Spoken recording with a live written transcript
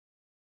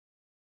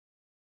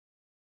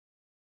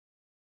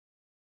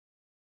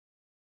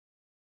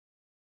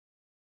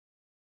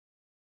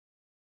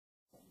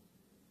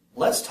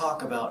Let's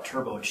talk about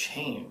turbo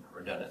chain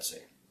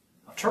redundancy.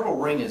 Now, turbo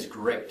ring is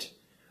great,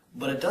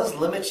 but it does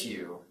limit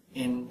you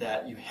in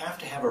that you have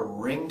to have a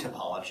ring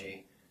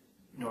topology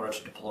in order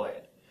to deploy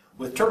it.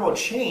 With turbo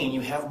chain, you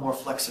have more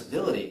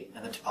flexibility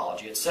in the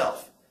topology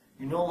itself.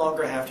 You no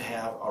longer have to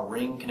have a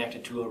ring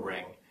connected to a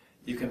ring.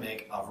 You can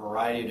make a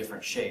variety of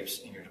different shapes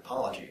in your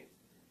topology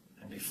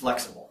and be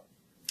flexible.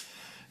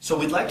 So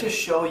we'd like to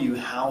show you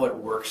how it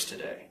works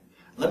today.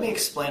 Let me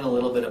explain a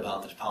little bit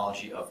about the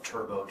topology of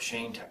turbo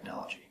chain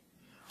technology.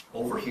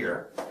 Over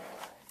here,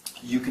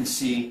 you can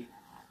see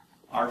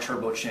our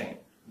turbo chain,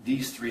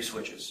 these three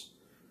switches.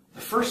 The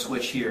first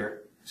switch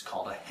here is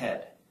called a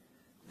head.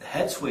 The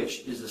head switch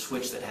is the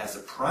switch that has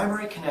the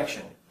primary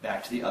connection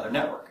back to the other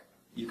network.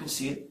 You can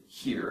see it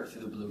here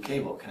through the blue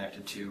cable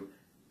connected to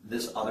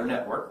this other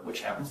network,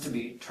 which happens to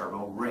be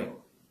turbo ring.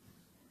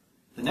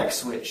 The next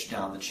switch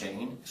down the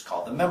chain is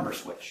called the member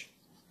switch.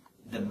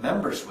 The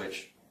member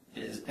switch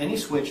is any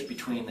switch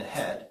between the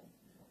head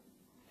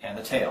and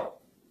the tail,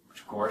 which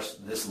of course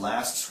this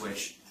last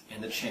switch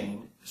in the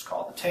chain is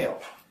called the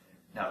tail.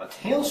 Now the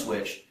tail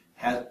switch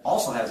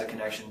also has a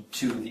connection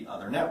to the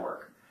other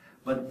network,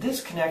 but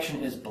this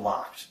connection is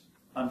blocked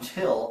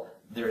until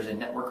there is a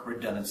network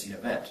redundancy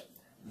event.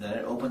 Then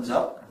it opens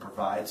up and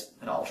provides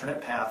an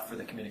alternate path for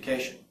the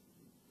communication.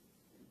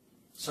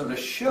 So to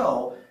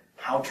show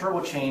how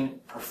turbo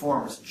chain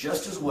performs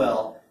just as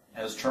well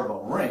as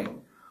turbo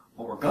ring,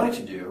 what we're going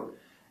to do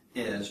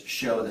is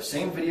show the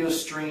same video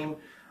stream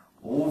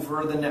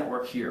over the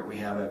network here. We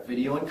have a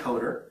video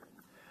encoder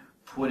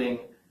putting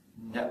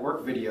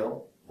network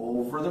video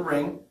over the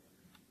ring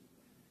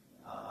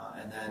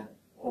and then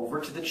over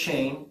to the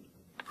chain,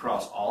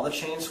 across all the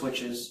chain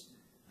switches,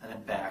 and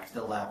then back to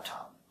the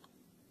laptop.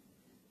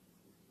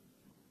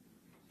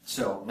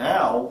 So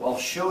now I'll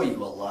show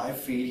you a live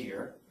feed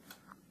here.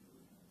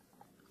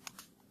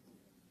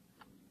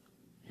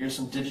 Here's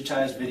some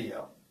digitized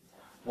video.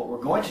 What we're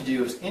going to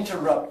do is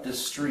interrupt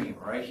this stream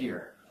right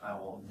here. I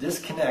will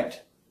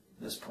disconnect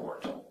this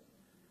port. You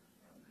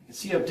can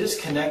see I've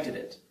disconnected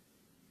it.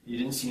 You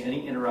didn't see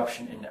any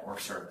interruption in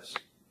network service.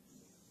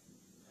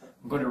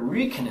 I'm going to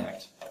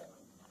reconnect.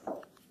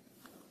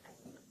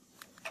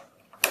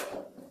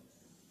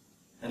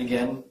 And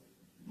again,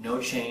 no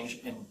change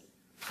in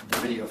the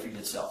video feed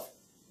itself.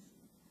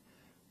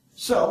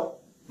 So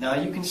now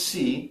you can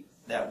see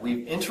that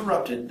we've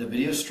interrupted the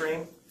video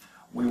stream.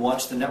 We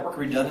watched the network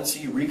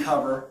redundancy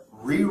recover,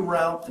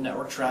 reroute the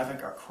network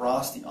traffic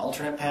across the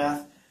alternate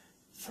path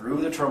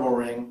through the turbo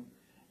ring,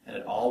 and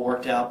it all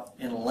worked out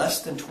in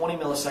less than 20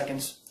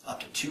 milliseconds up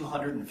to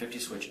 250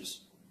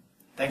 switches.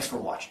 Thanks for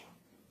watching.